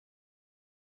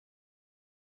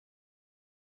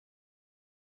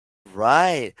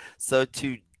right. So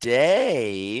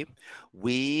today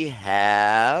we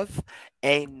have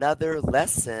another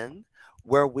lesson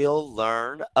where we'll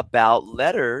learn about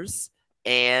letters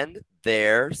and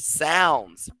their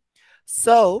sounds.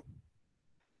 So,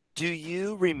 do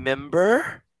you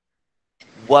remember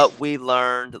what we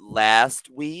learned last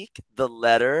week? The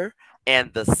letter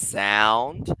and the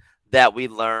sound that we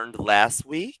learned last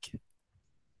week?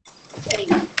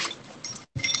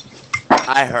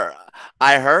 I heard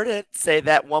I heard it. Say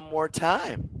that one more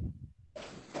time.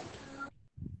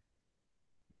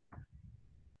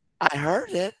 I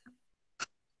heard it.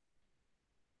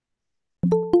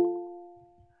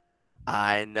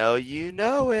 I know you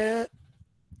know it.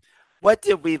 What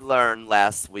did we learn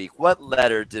last week? What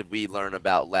letter did we learn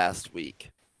about last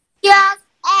week? Just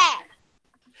A.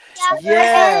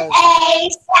 Yes. A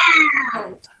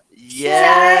sound.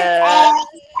 Yes.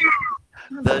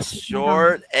 The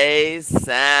short A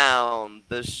sound.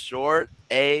 The short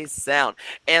A sound.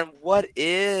 And what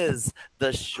is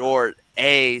the short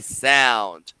A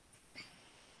sound?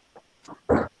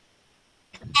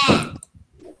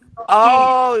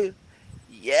 Oh,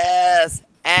 yes.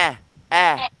 Ah,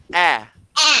 ah, ah.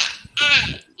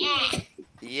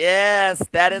 Yes,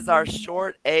 that is our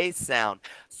short A sound.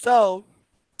 So,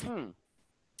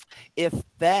 if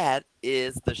that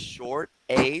is the short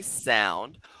A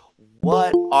sound,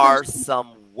 what are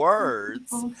some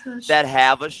words that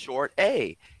have a short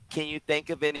A? Can you think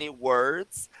of any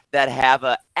words that have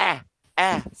a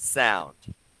sound?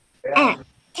 Cat.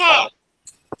 Cat.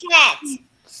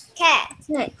 Cat.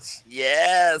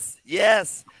 Yes,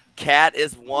 yes. Cat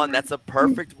is one. That's a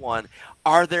perfect one.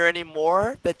 Are there any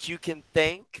more that you can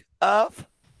think of?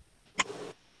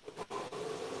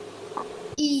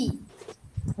 E.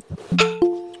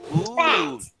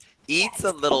 Ooh, eat's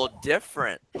a little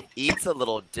different. Eat's a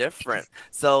little different.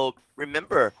 So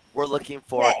remember, we're looking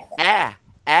for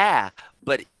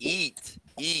but eat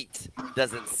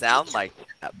doesn't sound like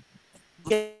that.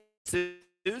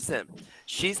 Susan,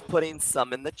 she's putting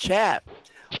some in the chat.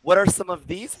 What are some of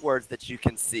these words that you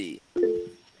can see?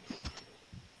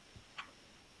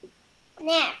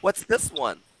 What's this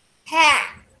one?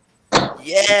 Hat.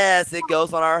 Yes, it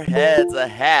goes on our heads, a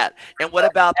hat. And what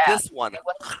about this one?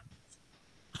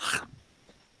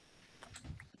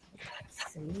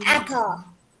 Apple.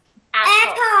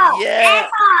 Apple. Yeah. Apple.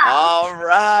 All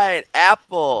right,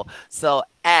 apple. So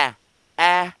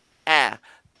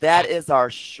That is our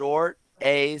short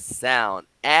A sound.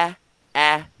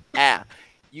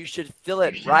 You should feel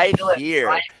it right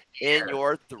here in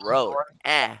your throat.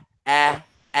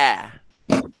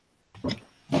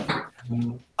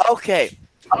 Okay,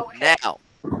 now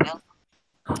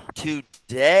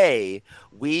today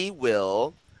we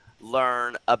will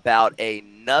learn about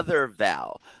another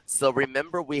vowel. So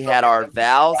remember, we had our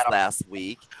vowels last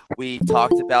week. We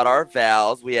talked about our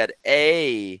vowels. We had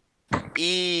A,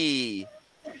 E.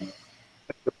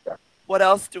 What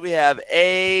else do we have?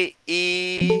 A,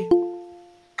 E,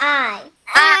 I.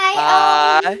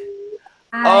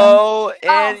 O,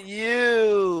 and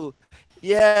U.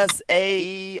 Yes, A,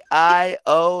 E, I,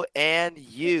 O, and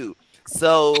U.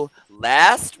 So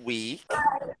last week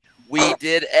we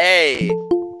did A.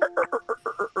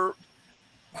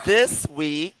 This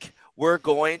week we're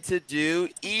going to do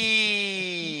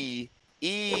E.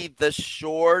 E, the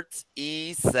short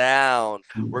E sound.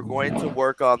 We're going to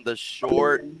work on the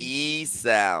short E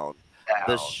sound.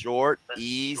 The short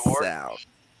E sound.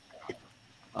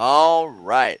 All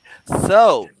right.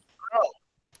 So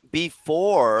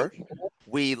before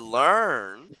we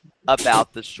learn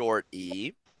about the short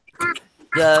E,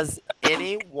 does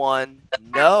anyone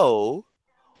know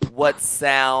what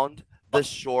sound the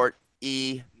short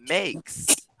E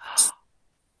makes?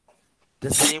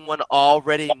 Does anyone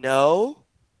already know?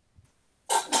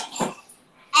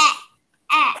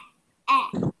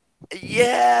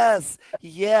 Yes,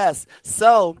 yes.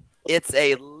 So it's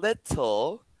a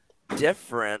little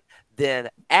different than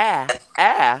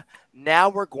Now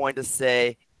we're going to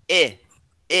say eh,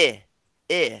 eh,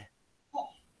 eh,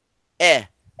 eh,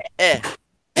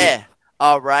 eh.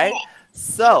 All right.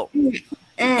 So,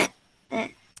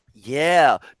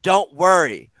 yeah, don't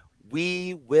worry.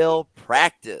 We will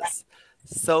practice.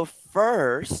 So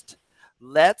first,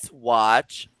 let's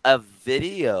watch a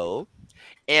video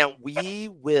and we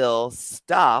will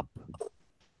stop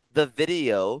the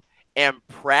video and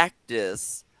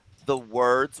practice the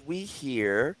words we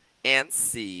hear and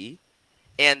see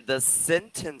and the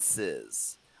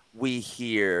sentences we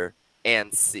hear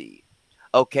and see.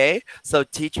 Okay, so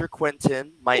Teacher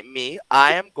Quentin,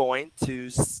 I am going to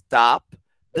stop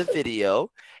the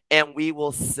video and we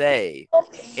will say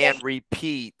and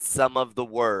repeat some of the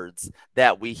words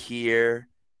that we hear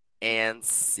and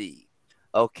see.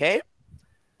 Okay?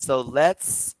 So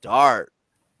let's start.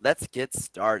 Let's get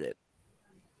started.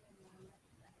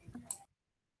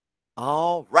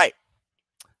 All right.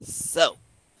 So,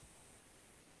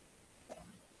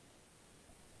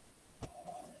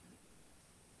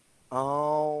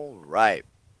 all right.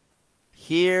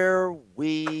 Here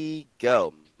we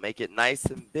go. Make it nice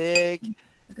and big.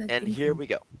 And here we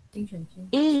go.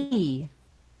 E.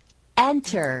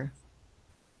 Enter.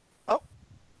 Oh,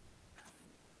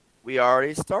 we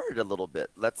already started a little bit.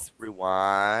 Let's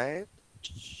rewind.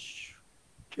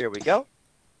 Here we go.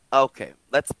 Okay,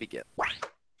 let's begin.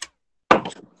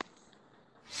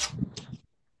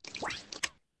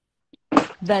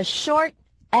 The short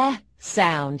eh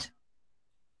sound.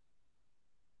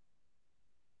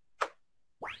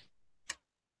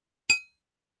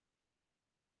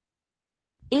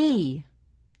 E.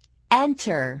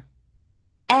 Enter.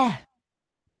 Eh.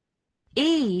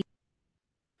 E.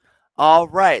 All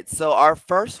right, so our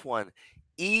first one,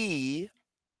 E,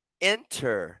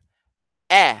 enter,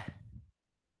 eh,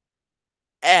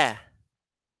 eh,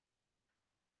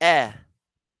 eh.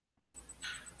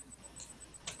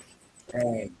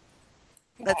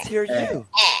 Let's hear you.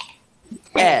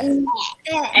 Eh,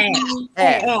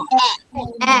 eh.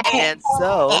 And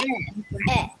so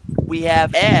we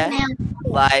have eh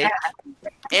like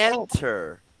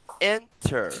enter,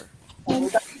 enter,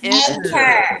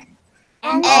 enter.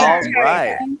 All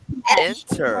right,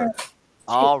 enter.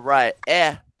 All right,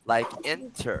 eh like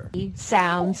enter. E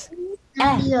sounds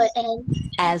eh,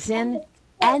 as in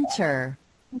enter.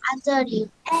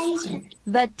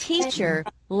 The teacher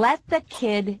let the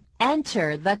kid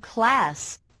enter the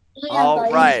class.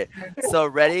 All right. So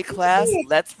ready, class?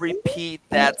 Let's repeat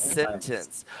that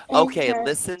sentence. Okay,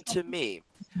 listen to me.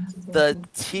 The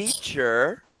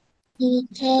teacher let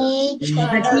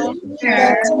the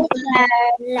kid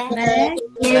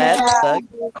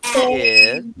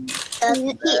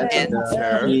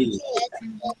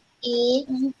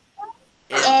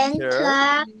enter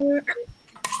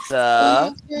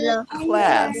the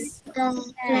class.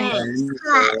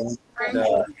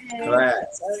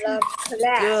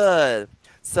 Good.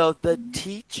 So the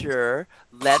teacher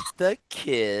let the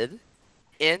kid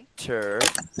enter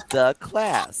the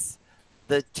class.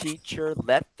 The teacher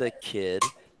let the kid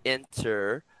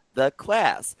enter the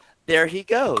class. There he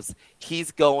goes.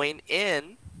 He's going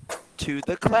in to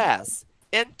the class.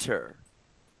 Enter.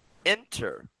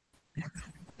 Enter.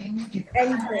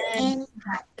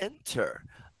 Enter.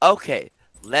 Okay,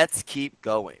 let's keep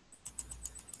going.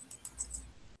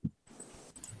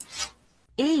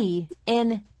 E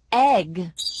in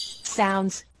egg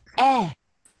sounds eh.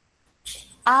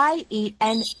 I eat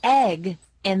an egg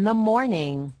in the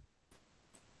morning.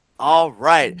 All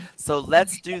right, so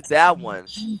let's do that one.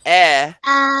 Eh,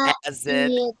 as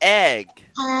in egg.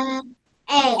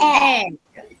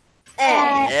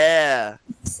 Yeah,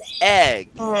 egg.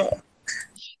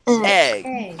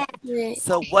 Egg.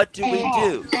 So what do we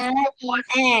do?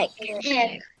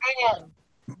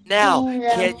 Now,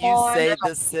 can you say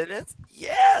the sentence?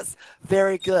 Yes,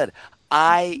 very good.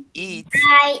 I eat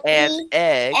an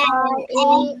egg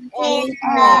in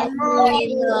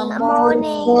the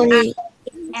morning.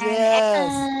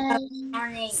 Yes.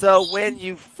 So when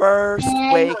you first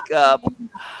wake up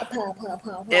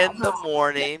in the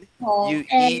morning, you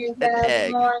eat an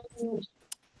egg.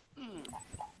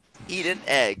 Eat an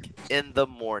egg in the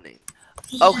morning.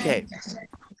 Okay.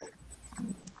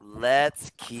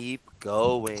 Let's keep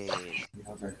going.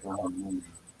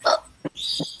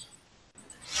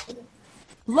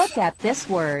 Look at this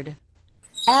word.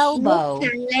 Elbow.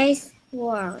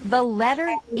 The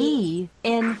letter E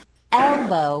in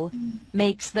elbow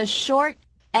makes the short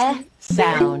eh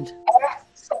sound.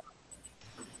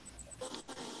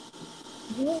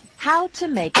 How to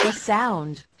make the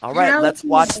sound. All right, let's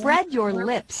watch. Spread your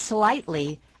lips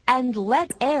slightly and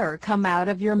let air come out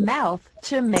of your mouth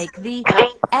to make the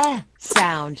eh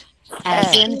sound,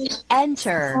 as in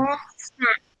enter.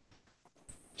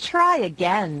 Try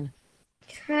again.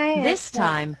 This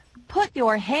time, put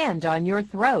your hand on your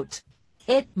throat.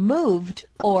 It moved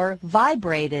or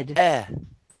vibrated. Let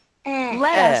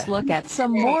us look at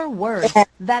some more words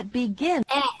that begin.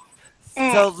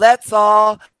 So let's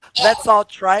all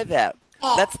try that.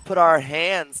 Let's put our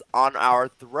hands on our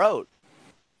throat.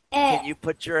 Can you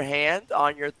put your hand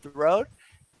on your throat?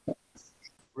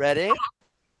 Ready?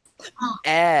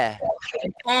 Eh.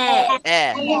 Eh.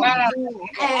 Eh.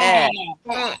 Eh.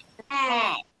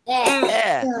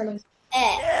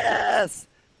 Yes.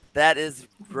 That is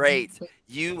great.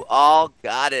 You all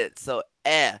got it. So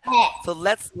So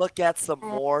let's look at some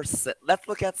more. Let's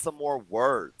look at some more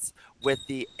words with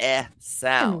the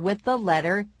sound. With the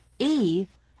letter E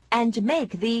and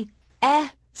make the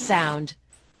sound,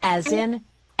 as in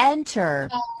enter.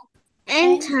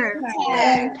 Enter.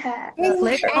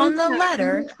 Click on the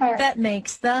letter that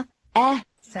makes the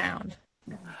sound.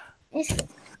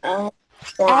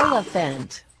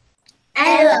 Elephant.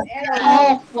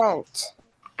 Elephant.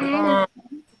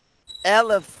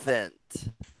 Elephant.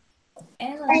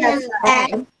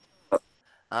 Elephant.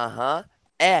 Uh-huh.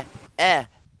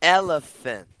 Elephant.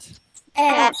 Elephant.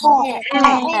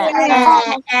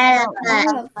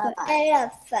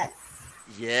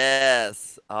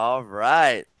 Yes. All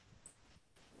right.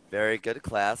 Very good,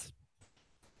 class.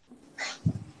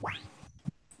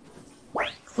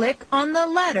 Click on the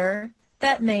letter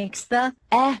that makes the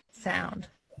sound.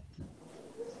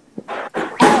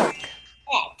 Elk.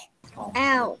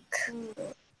 Elk.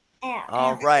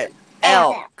 All right.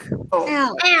 Elk.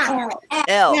 Elk.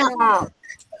 Elk.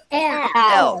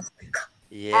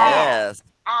 Yes.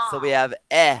 So we have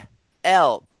elk.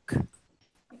 Elk.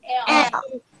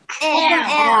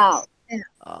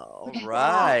 All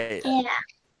right.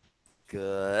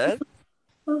 Good.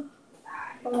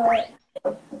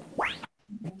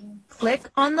 Click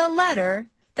on the letter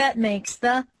that makes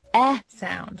the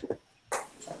sound.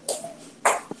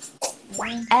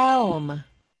 Elm.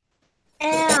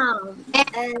 Elm.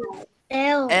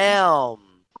 Elm. Elm.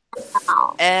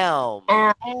 Elm.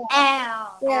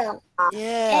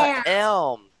 Yeah,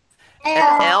 elm.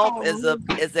 An elm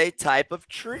is a type of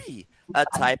tree. A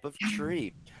type of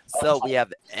tree. So we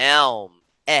have elm.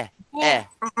 Elm.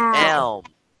 Elm.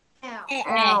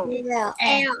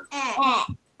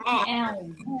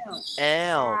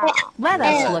 Let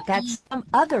us look at some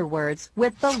other words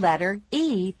with the letter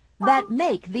E that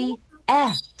make the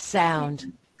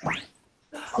sound.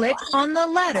 Click on the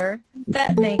letter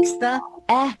that makes the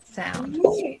sound.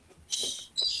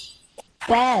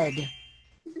 Bed.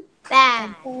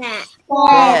 Bed.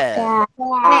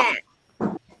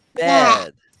 Bed.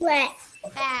 Bed.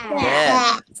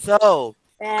 So,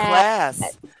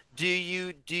 class, do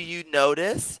you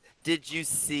notice? Did you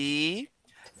see?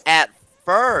 At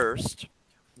first,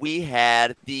 we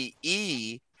had the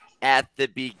E at the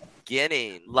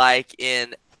beginning, like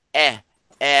in egg.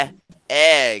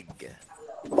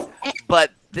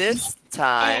 But this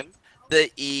time,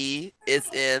 the E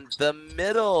is in the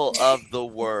middle of the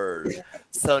word.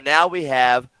 So now we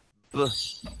have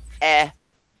bed.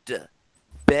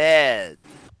 Bed.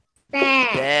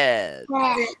 Bed.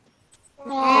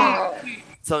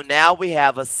 So now we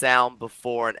have a sound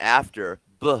before and after.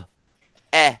 Bed.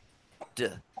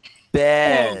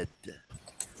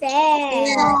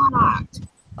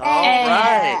 All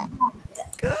right.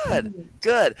 Good.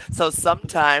 Good. So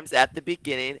sometimes at the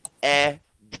beginning, egg,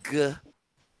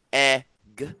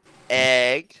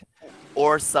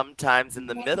 or sometimes in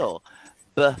the middle,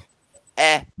 bed.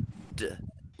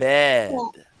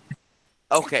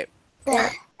 Okay.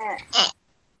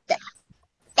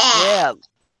 Yeah.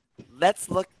 Let's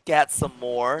look at some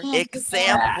more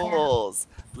examples.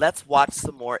 Let's watch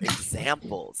some more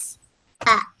examples.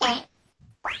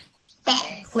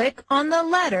 Click on the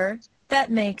letter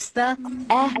that makes the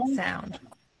sound.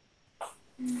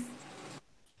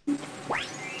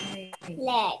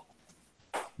 Leg.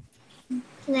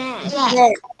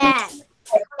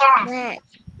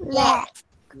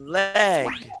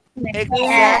 Leg.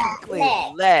 Exactly.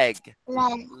 Leg.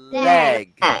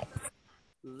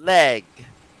 Leg.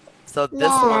 So this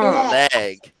one,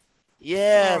 leg.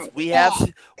 Yes, we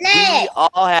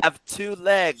all have 2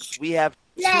 legs. We have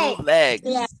 2 legs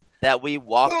that we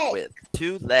walk with.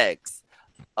 2 legs.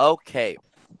 Okay.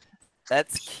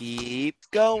 Let's keep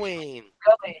going.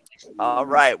 All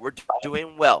right, we're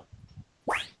doing well.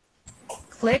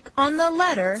 Click on the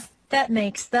letter that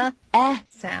makes the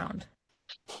sound.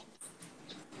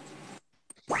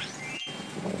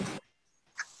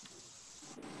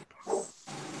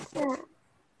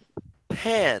 Pen.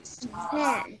 Pen.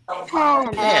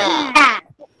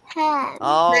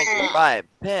 All right,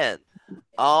 pen.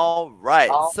 All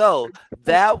right, so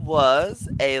that was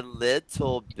a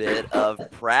little bit of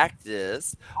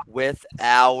practice with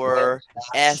our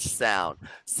S sound.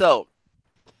 So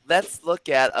let's look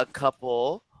at a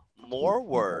couple more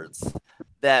words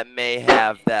that may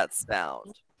have that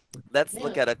sound. Let's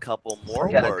look at a couple more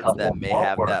words that may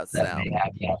have that sound.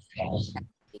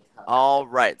 All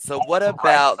right, so what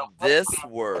about this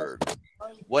word?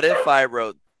 What if I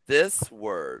wrote this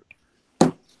word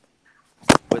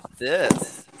with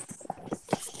this?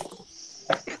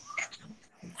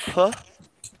 Pet.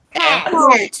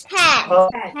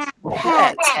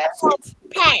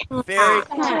 Very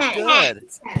good.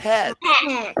 Pet.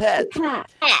 Pet.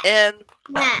 And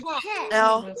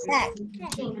now,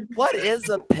 what is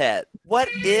a pet? What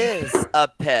is a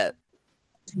pet?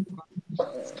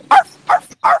 Arf,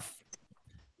 arf, arf.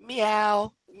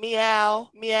 Meow, meow,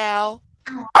 meow.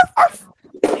 Arf, arf.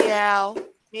 Meow,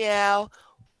 meow.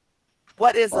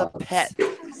 What is a pet?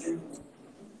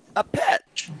 A pet.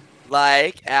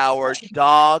 Like our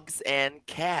dogs and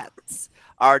cats.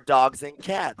 Our dogs and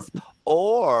cats.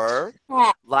 Or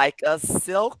like a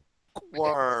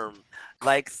silkworm.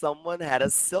 Like someone had a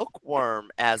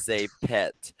silkworm as a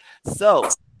pet. So,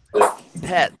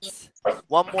 pets.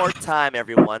 One more time,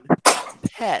 everyone.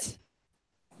 Pet.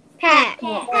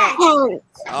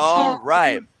 All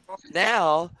right.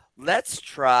 Now, let's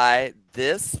try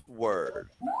this word.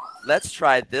 Let's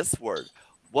try this word.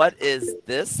 What is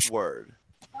this word?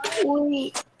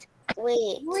 Wheat.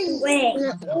 Ooh.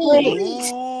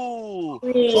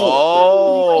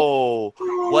 Oh.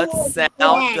 What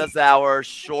sound does our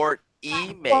short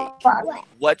E make?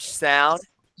 What sound?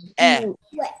 Eh.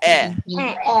 Eh.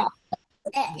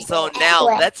 So now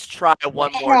let's try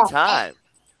one more time.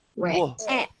 Whoa.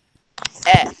 Eh.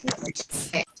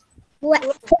 Wet.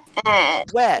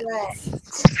 Wet.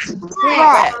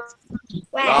 Wet.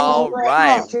 All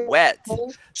right. Wet.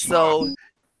 So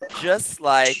just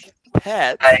like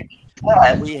pet,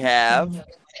 we have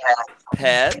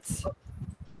pet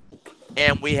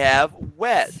and we have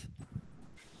wet.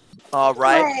 All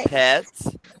right. Pet.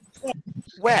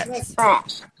 Wet.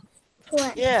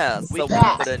 Yeah. So we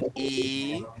can put an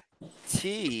E,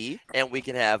 T, and we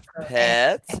can have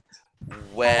pet,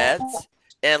 wet,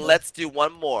 and let's do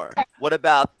one more. What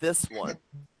about this one?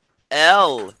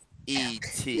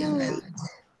 L-E-T. Let.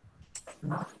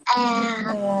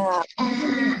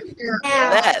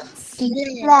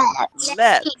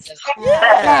 Let.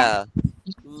 Yeah.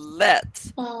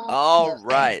 Let. All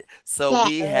right. So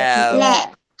we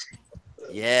have,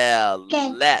 yeah,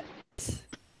 let.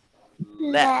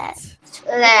 Let.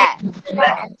 Let.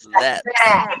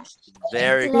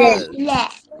 Very good.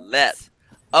 Let.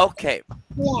 Okay.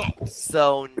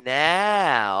 So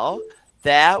now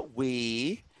that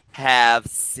we have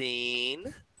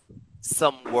seen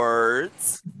some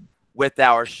words with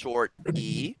our short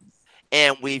E,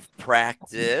 and we've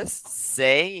practiced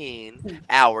saying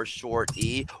our short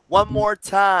E, one more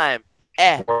time.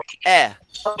 Eh, eh.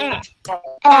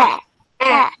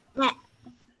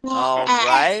 All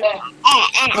right.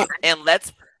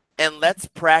 And let's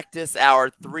practice our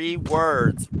 3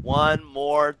 words one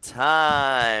more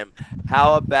time.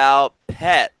 How about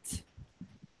pet?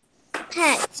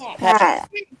 Pet.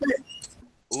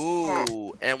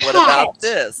 Ooh, and what about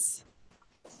this?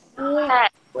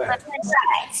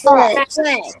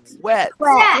 Wet.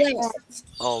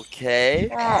 Okay.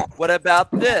 What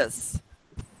about this?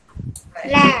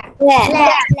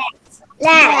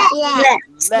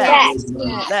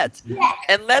 Let.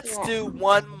 And let's do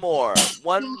one more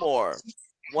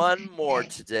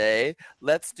today.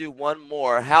 Let's do one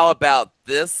more. How about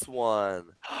this one?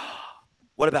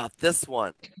 What about this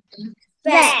one?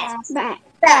 Vet.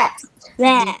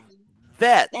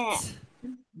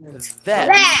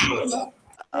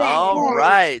 All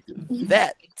right.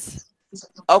 Vet.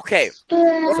 Okay.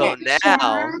 So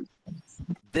now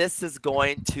this is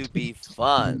going to be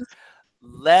fun.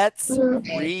 Let's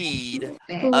read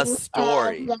a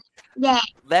story.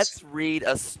 Let's read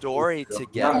a story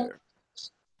together.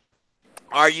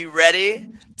 Are you ready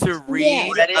to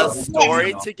read a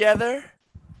story together?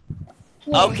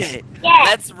 Okay,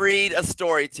 let's read a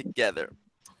story together.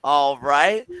 All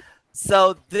right.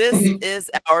 So this is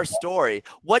our story.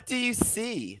 What do you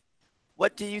see?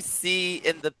 What do you see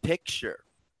in the picture?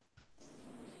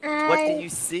 What do you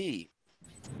see?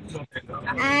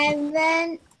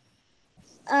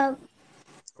 Well,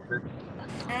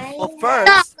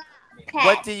 first,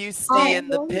 what do you see in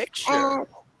the picture?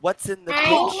 What's in the picture?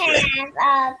 I have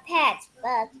a pet,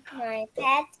 but my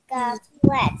pet got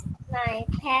wet. My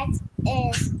pet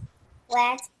is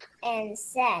wet and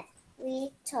sad.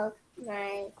 We took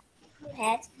my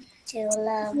pet to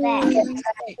the vet.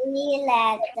 We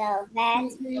let the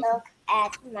vet look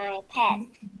at my pet.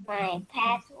 My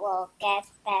pet will get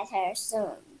better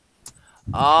soon.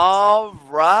 All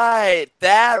right.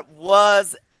 That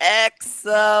was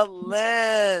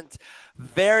excellent.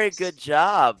 Very good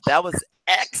job. That was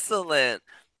excellent.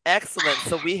 Excellent.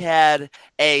 So we had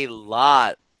a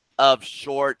lot of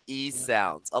short E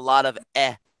sounds, a lot of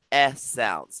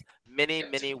sounds, many,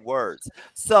 many words.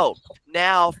 So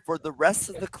now for the rest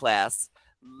of the class,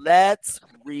 let's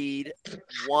read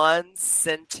one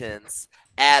sentence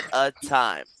at a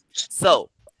time. So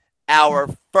our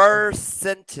first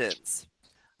sentence,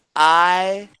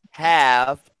 I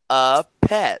have a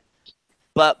pet,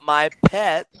 but my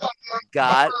pet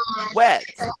got wet.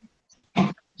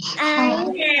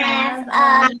 I have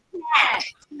a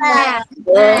pet,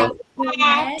 but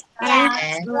my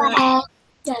pet got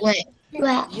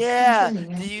wet. Yeah,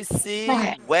 do you see?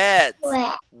 Wet.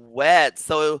 Wet.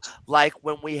 So like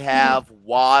when we have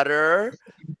water,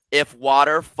 if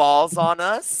water falls on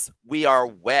us, we are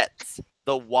wet.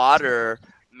 The water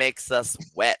makes us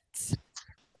wet.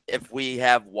 If we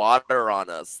have water on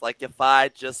us, like if I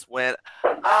just went,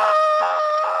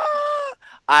 ah,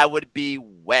 I would be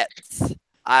wet.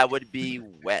 I would be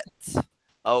wet.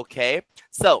 Okay,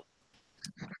 so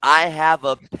I have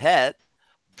a pet,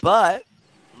 but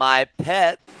my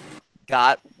pet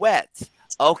got wet.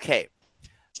 Okay,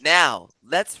 now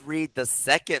let's read the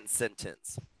second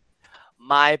sentence.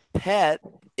 My pet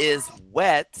is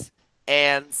wet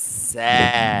and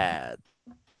sad.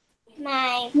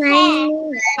 My pet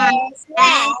is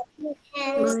wet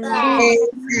and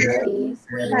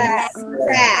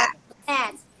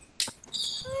sad.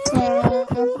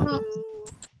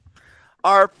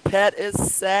 Our pet is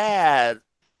sad.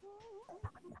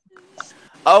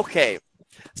 Okay,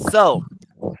 so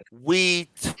we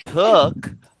took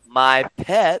my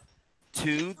pet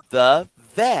to the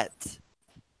vet.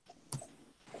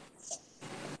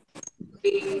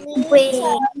 We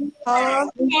took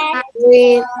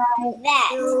the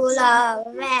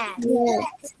vet.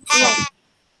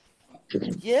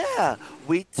 Yeah,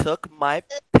 we took my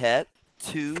pet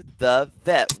to the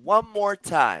vet. One more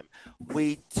time.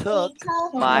 We took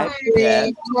my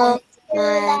pet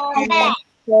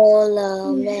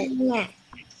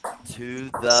to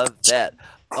the vet.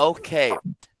 Okay,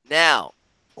 now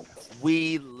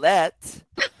we let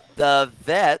the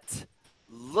vet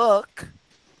look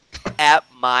at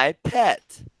my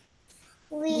pet.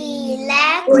 We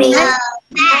let the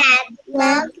vet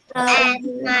look at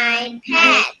my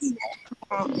pet.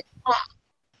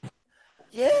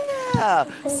 Yeah,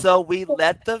 so we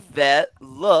let the vet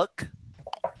look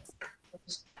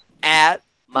at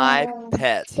my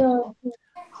pet.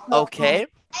 Okay,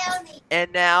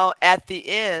 and now at the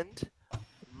end,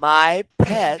 my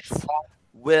pet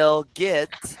will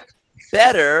get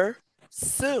better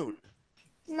soon.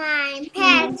 My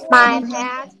pet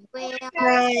will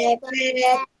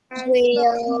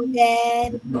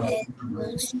get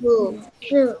soon.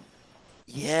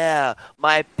 Yeah,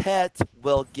 my pet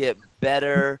will get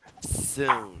better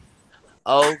soon.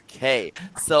 Okay,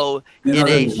 so in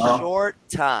a short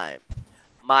time,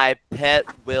 my pet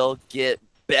will get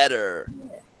better.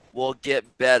 Will get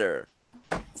better.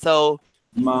 So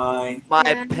my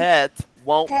pet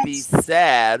won't be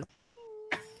sad.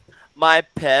 My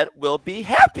pet will be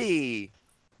happy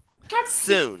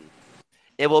soon.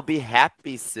 It will be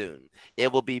happy soon.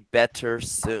 It will be better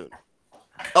soon.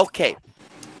 Okay,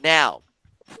 now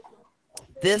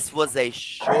this was a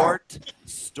short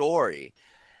story.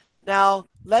 Now,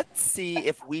 let's see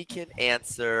if we can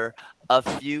answer a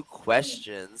few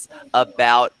questions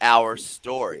about our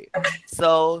story.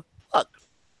 So, look,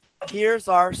 here's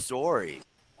our story.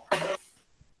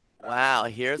 Wow,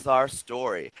 here's our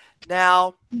story.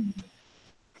 Now,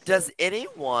 does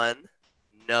anyone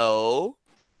know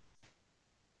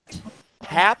what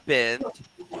happened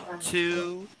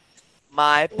to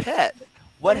my pet?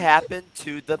 What happened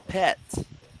to the pet?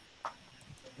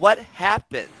 What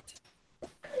happened?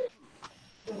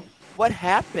 What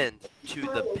happened to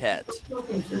the pet?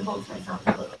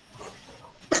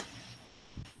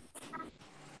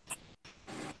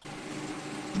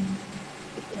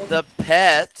 The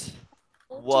pet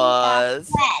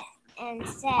was and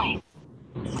sad.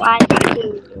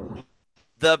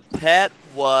 the pet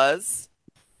was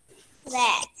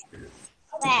Wet.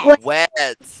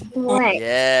 wet.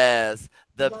 Yes,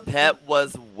 the pet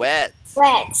was wet.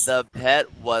 The pet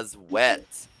was wet.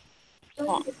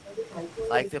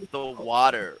 Like if the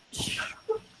water.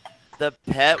 The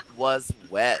pet was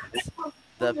wet.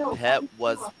 The pet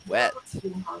was wet.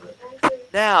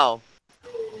 Now,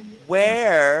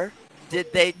 where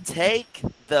did they take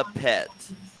the pet?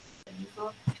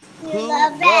 Who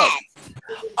looked?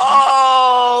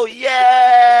 Oh,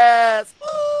 yes!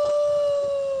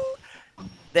 Woo!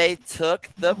 They took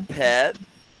the pet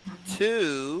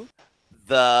to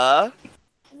the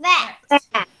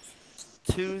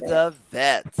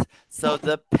vet. So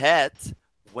the pet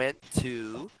went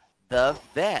to the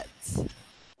vet.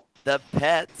 The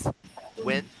pet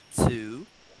went to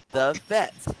the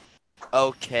vet.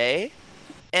 Okay.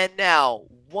 And now,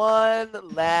 one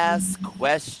last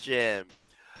question.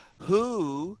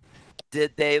 Who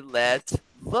did they let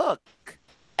look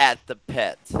at the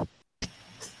pet?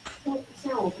 Who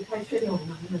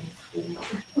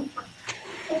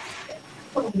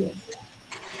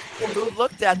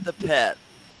looked at the pet?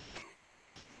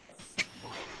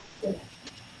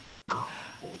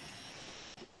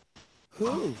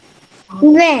 Who?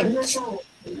 Vet.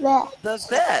 The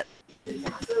vet.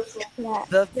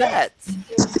 The vet.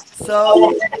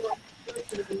 So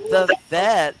the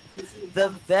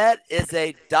vet is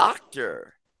a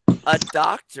doctor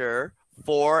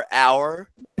for our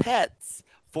pets,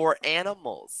 for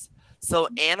animals. So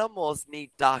animals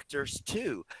need doctors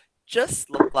too. Just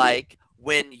like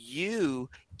when you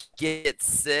get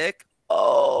sick,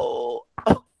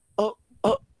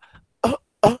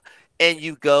 and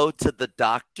you go to the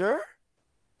doctor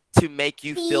to make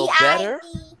you feel better.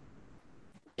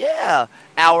 Yeah,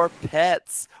 our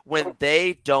pets, when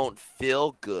they don't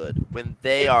feel good, when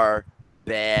they are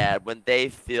bad, when they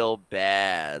feel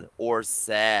bad or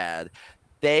sad,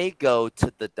 they go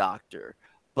to the doctor,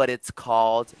 but it's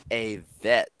called a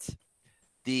vet.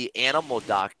 The animal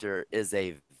doctor is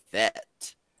a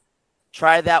vet.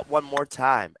 Try that one more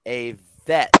time. A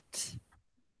vet.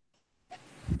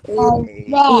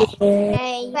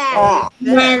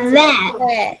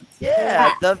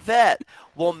 Yeah, the vet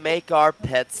will make our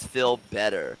pets feel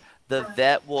better. The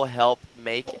vet will help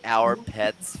make our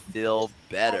pets feel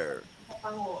better.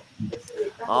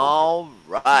 All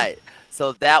right.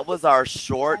 So that was our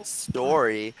short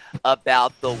story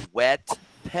about the wet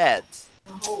pet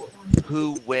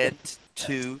who went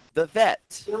to the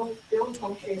vet.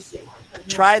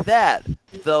 Try that.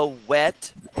 The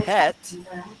wet pet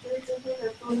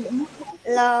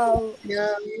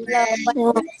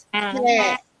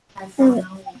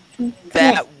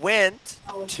that went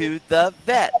to the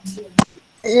vet.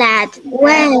 That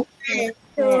went to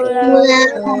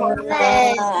the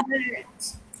vet.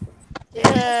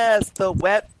 Yes, the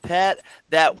wet pet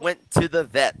that went to the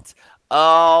vet.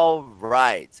 All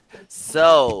right.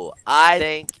 So I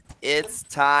think it's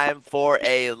time for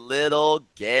a little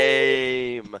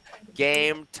game.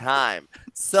 Game time.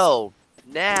 So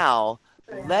now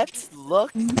let's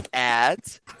look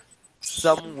at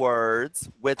some words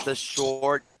with the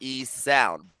short E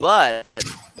sound. But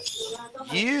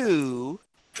you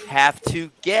have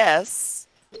to guess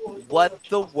what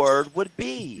the word would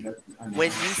be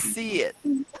when you see it.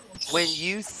 When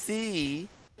you see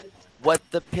what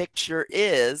the picture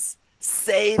is,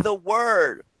 say the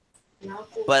word.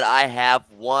 But I have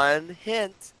one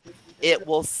hint. It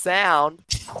will sound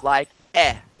like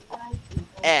eh,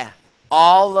 eh.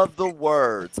 All of the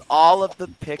words, all of the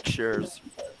pictures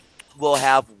will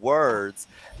have words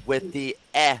with the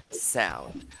eh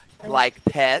sound, like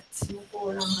pet,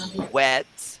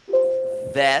 wet,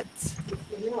 vet,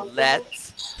 let.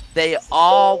 They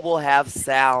all will have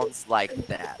sounds like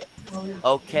that.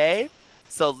 Okay?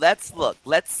 So let's look.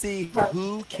 Let's see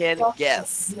who can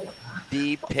guess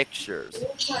the pictures.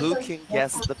 Who can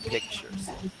guess the pictures?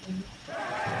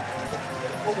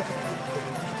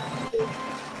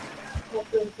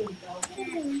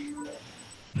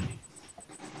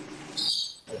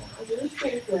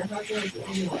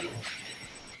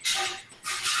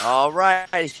 All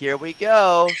right, here we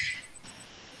go.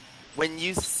 When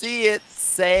you see it,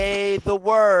 say the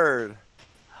word.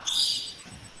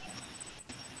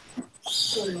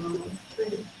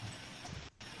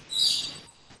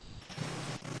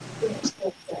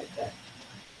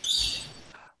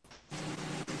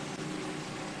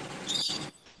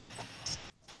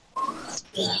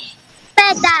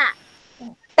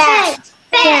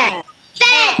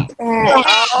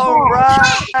 All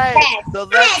right. So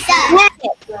let's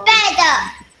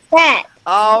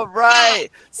All right.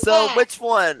 So which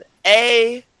one?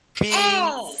 A, B,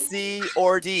 C,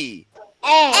 or D?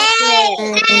 A,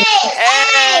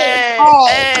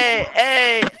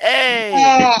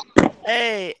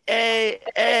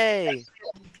 A.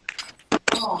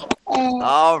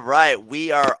 All right.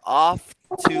 We are off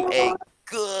to a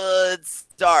good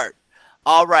start.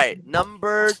 All right.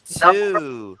 Number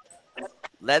 2.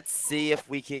 Let's see if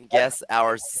we can guess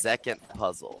our second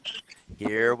puzzle.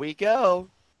 Here we go.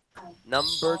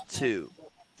 Number 2.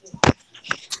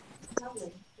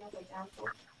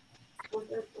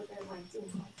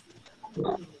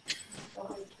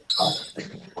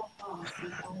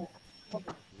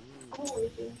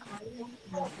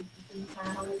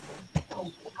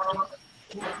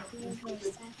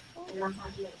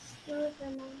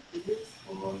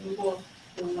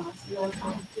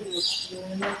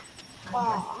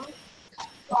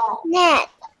 Net.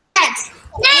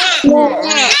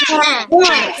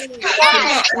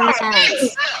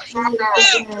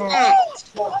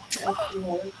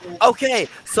 Okay,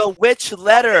 so which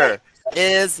letter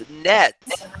is net?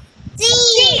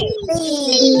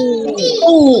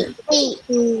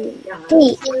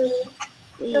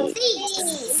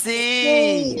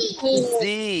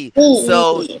 C.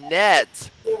 So net,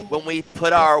 when we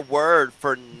put our word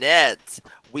for net,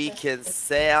 we can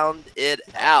sound it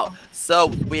out. So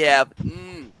we have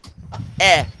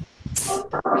net,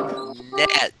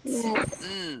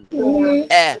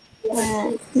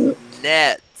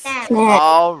 net.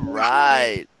 All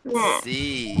right.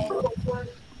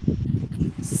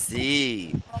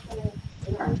 C.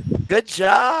 Good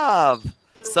job.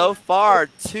 So far,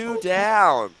 2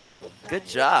 down. Good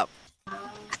job.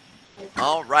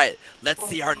 All right. Let's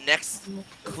see our next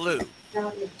clue.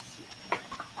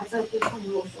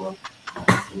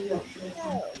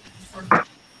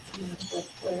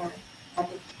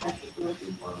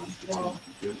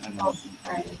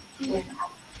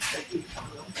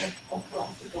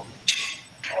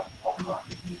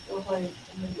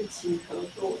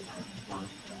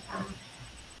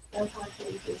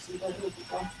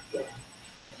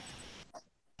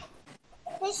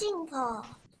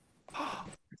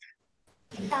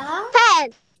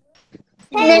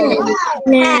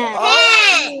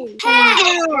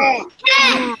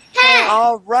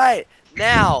 All right.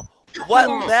 Now,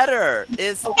 what letter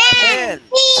is pen?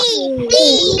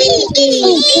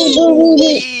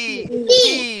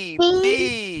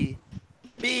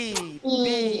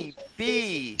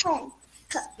 B.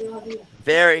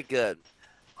 Very good.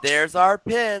 There's our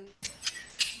pen.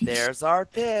 There's our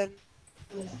pen.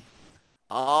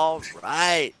 All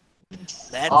right.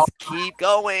 Let's keep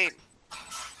going.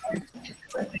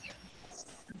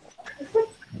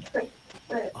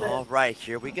 All right,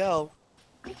 here we go.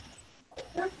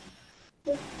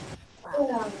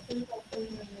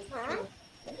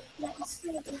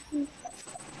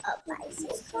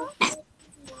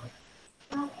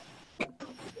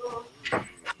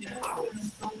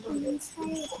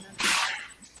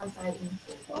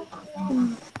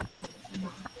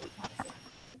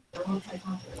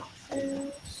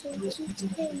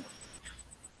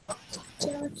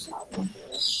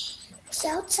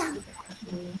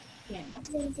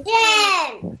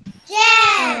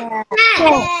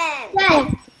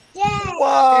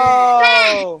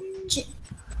 Whoa!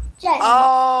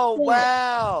 Oh,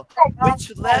 wow.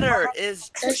 Which letter is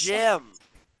Jim?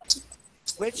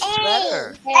 Which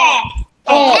letter?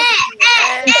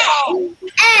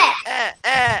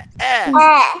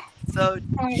 So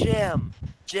Jim.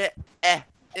 Jim.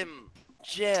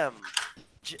 Jim.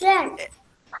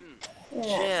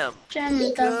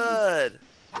 Good.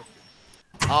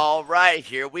 All right,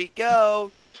 here we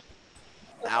go.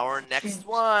 Our next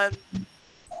one.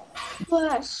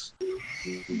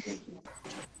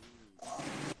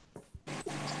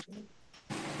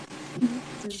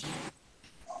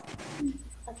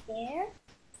 A bear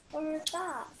or a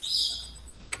dog?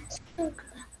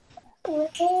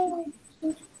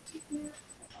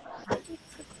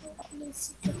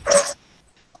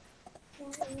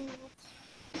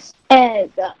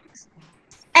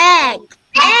 Egg.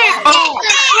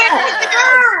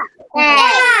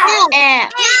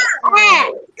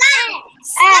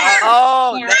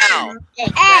 Oh,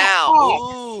 now.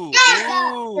 Ooh.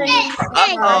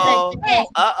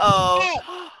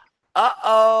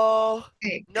 Uh-oh.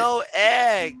 No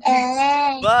egg.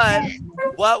 But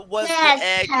what was the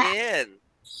egg in?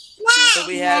 So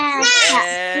we had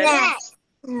egg.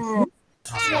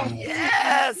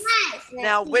 Yes.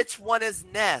 Now, which one is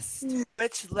nest?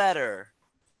 Which letter?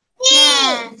 C.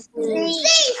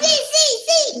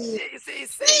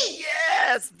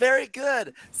 Yes, very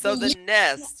good. So the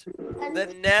nest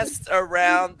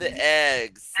around the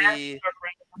eggs. See,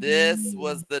 this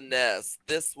was the nest.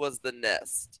 The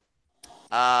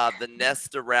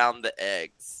nest around the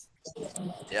eggs.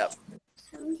 Yep.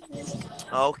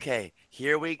 Okay,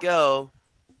 here we go.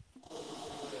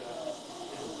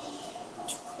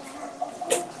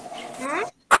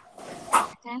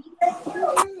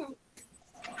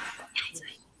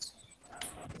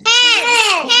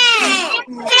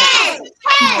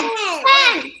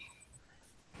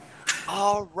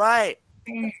 All right.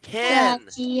 Pen.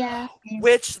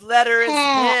 Which letter is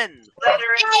pen?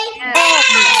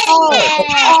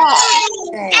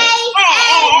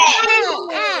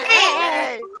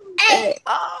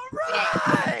 All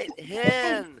right.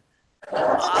 Hen.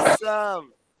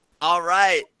 Awesome. All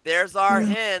right. There's our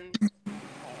hen.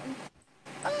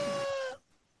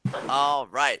 All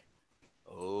right.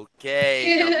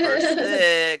 Okay. Number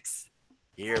 6.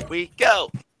 Here we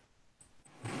go.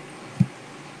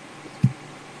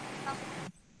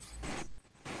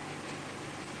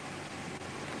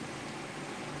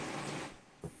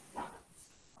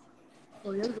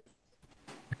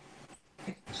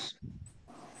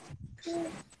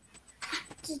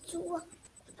 蜘蛛网，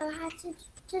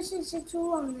这是蜘蛛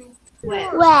网哎。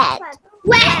Wet.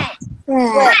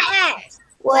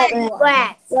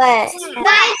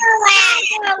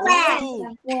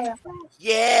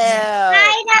 Yeah.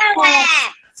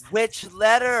 Which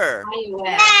letter?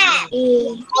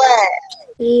 E.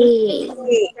 B.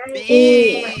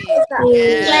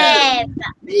 Yes.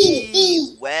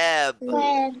 B. Web. B.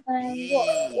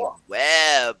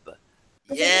 Web.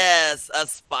 Yes, a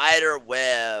spider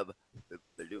web.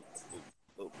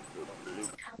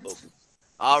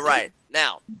 All right,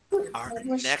 now our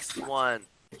next one.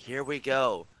 Here we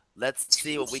go. Let's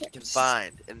see what we can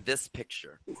find in this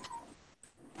picture.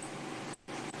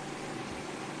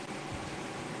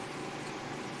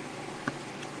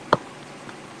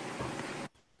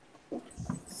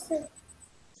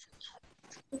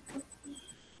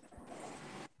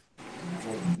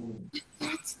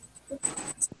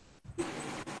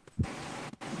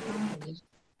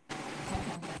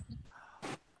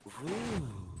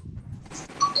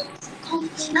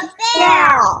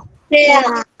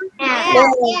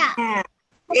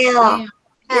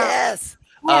 Yes,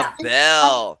 a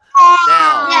bell.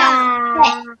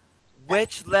 Now,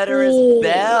 which letter is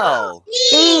bell?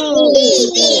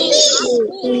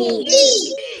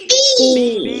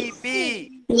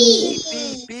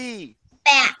 B.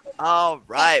 All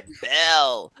right,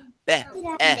 bell. Bell.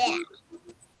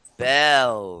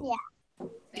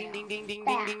 Ding, ding, ding, ding,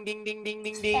 ding, ding, ding, ding, ding,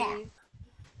 ding, ding.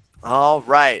 All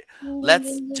right,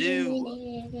 let's do.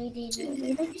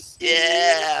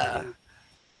 Yeah.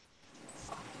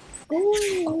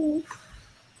 Ooh.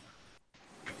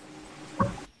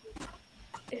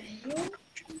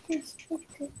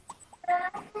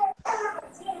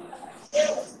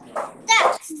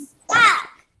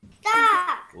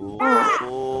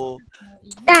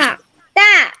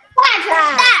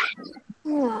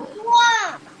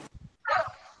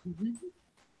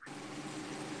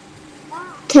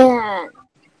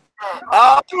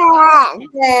 Oh.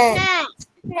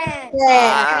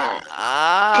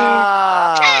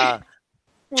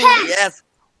 Yes.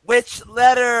 Which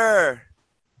letter?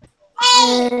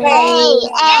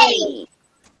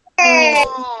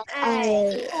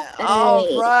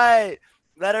 All right.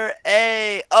 Letter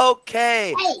A.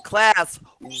 Okay, class,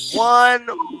 one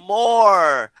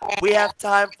more. We have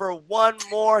time for one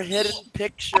more hidden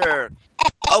picture.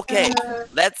 Okay,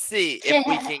 let's see if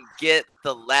we can get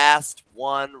the last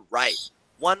one right.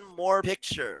 One more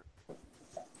picture.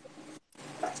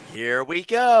 Here we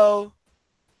go.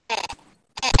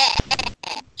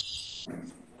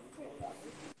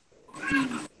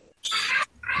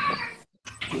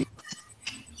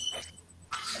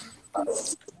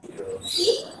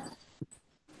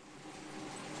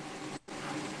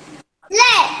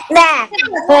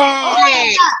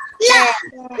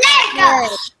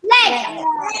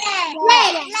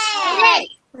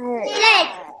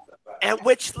 And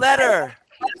which letter?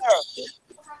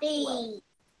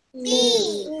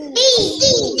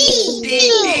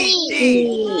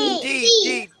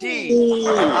 D.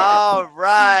 All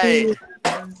right.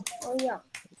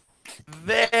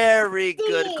 Very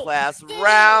good, class.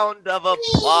 Round of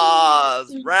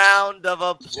applause. Round of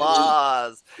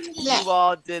applause. You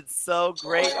all did so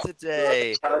great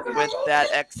today with that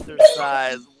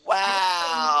exercise.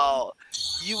 Wow.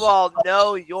 You all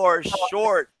know your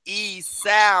short E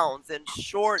sounds and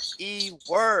short E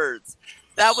words.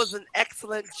 That was an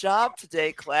excellent job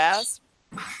today, class.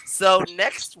 So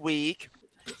next week,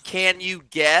 can you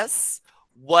guess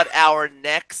what our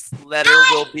next letter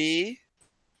will be?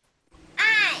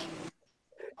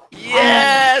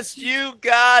 Yes, you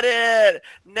got it.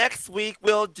 Next week,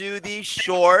 we'll do the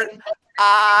short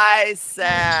I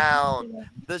sound.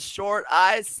 The short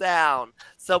I sound.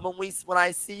 So when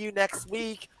I see you next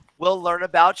week, we'll learn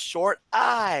about short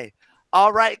I.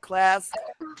 All right, class.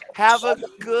 Have a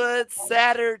good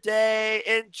Saturday.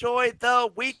 Enjoy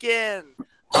the weekend.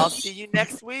 I'll see you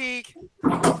next week.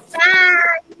 Bye,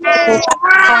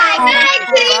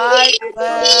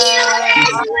 class.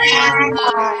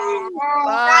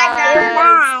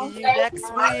 Bye. See you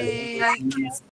next week.